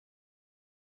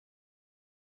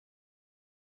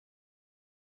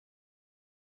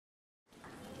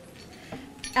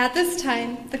At this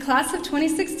time, the class of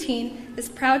 2016 is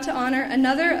proud to honor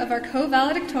another of our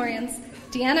co-valedictorians,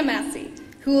 Deanna Massey,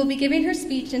 who will be giving her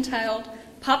speech entitled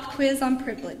Pop Quiz on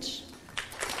Privilege.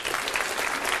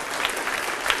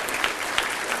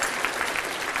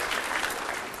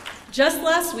 Just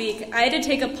last week, I had to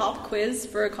take a pop quiz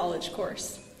for a college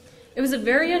course. It was a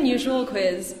very unusual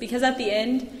quiz because at the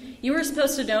end, you were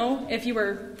supposed to know if you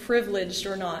were privileged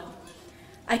or not.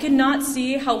 I could not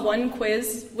see how one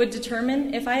quiz would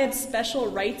determine if I had special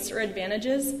rights or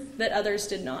advantages that others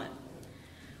did not.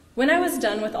 When I was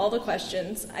done with all the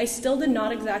questions, I still did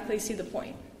not exactly see the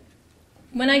point.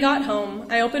 When I got home,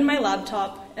 I opened my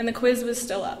laptop and the quiz was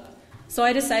still up, so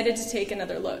I decided to take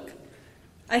another look.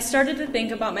 I started to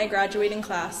think about my graduating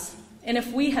class and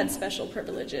if we had special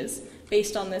privileges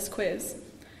based on this quiz.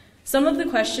 Some of the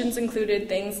questions included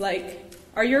things like,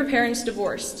 are your parents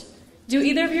divorced? Do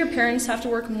either of your parents have to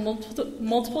work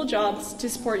multiple jobs to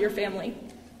support your family?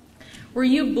 Were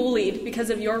you bullied because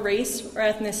of your race or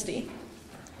ethnicity?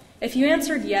 If you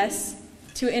answered yes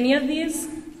to any of these,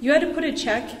 you had to put a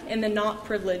check in the not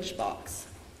privileged box.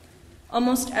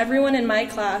 Almost everyone in my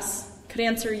class could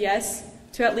answer yes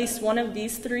to at least one of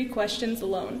these three questions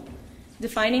alone,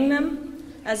 defining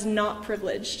them as not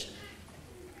privileged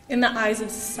in the eyes of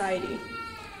society.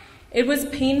 It was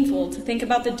painful to think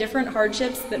about the different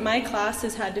hardships that my class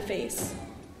has had to face.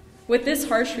 With this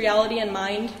harsh reality in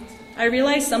mind, I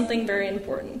realized something very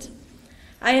important.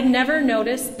 I had never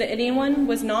noticed that anyone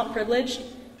was not privileged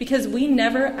because we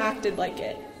never acted like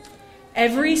it.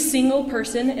 Every single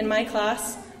person in my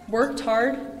class worked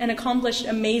hard and accomplished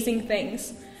amazing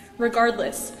things,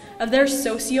 regardless of their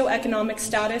socioeconomic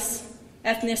status,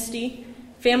 ethnicity,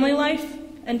 family life,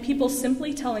 and people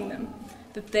simply telling them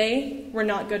that they were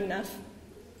not good enough.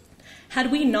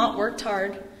 Had we not worked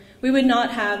hard, we would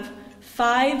not have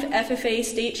 5 FFA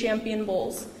state champion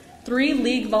bowls, 3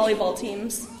 league volleyball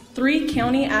teams, 3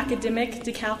 county academic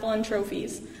decathlon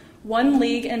trophies, 1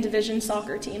 league and division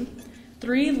soccer team,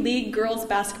 3 league girls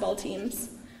basketball teams,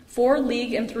 4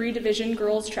 league and 3 division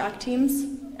girls track teams,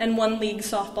 and 1 league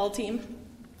softball team.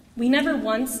 We never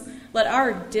once let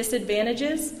our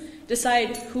disadvantages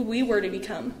decide who we were to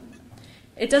become.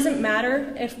 It doesn't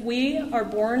matter if we are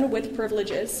born with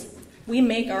privileges. We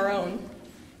make our own.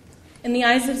 In the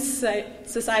eyes of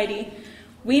society,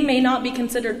 we may not be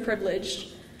considered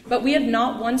privileged, but we have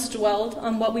not once dwelled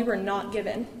on what we were not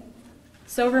given.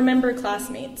 So remember,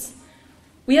 classmates,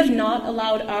 we have not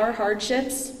allowed our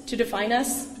hardships to define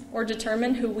us or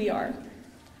determine who we are.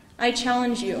 I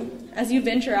challenge you, as you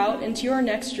venture out into your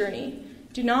next journey,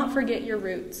 do not forget your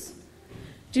roots.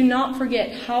 Do not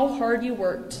forget how hard you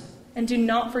worked, and do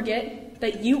not forget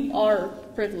that you are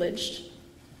privileged.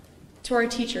 To our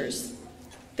teachers,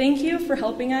 thank you for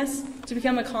helping us to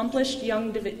become accomplished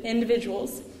young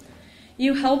individuals.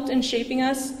 You helped in shaping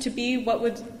us to be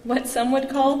what some would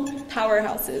call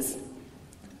powerhouses.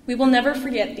 We will never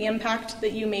forget the impact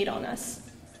that you made on us.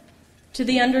 To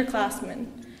the underclassmen,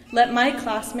 let my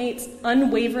classmates'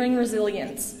 unwavering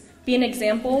resilience be an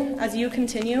example as you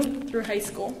continue through high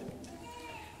school.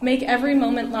 Make every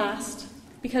moment last,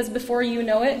 because before you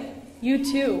know it, you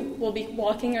too will be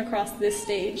walking across this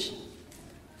stage.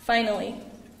 Finally,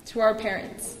 to our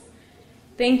parents,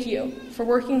 thank you for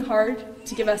working hard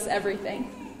to give us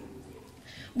everything.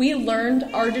 We learned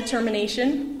our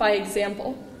determination by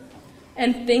example,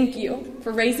 and thank you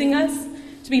for raising us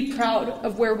to be proud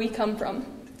of where we come from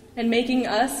and making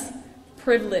us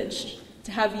privileged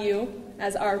to have you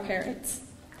as our parents.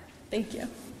 Thank you.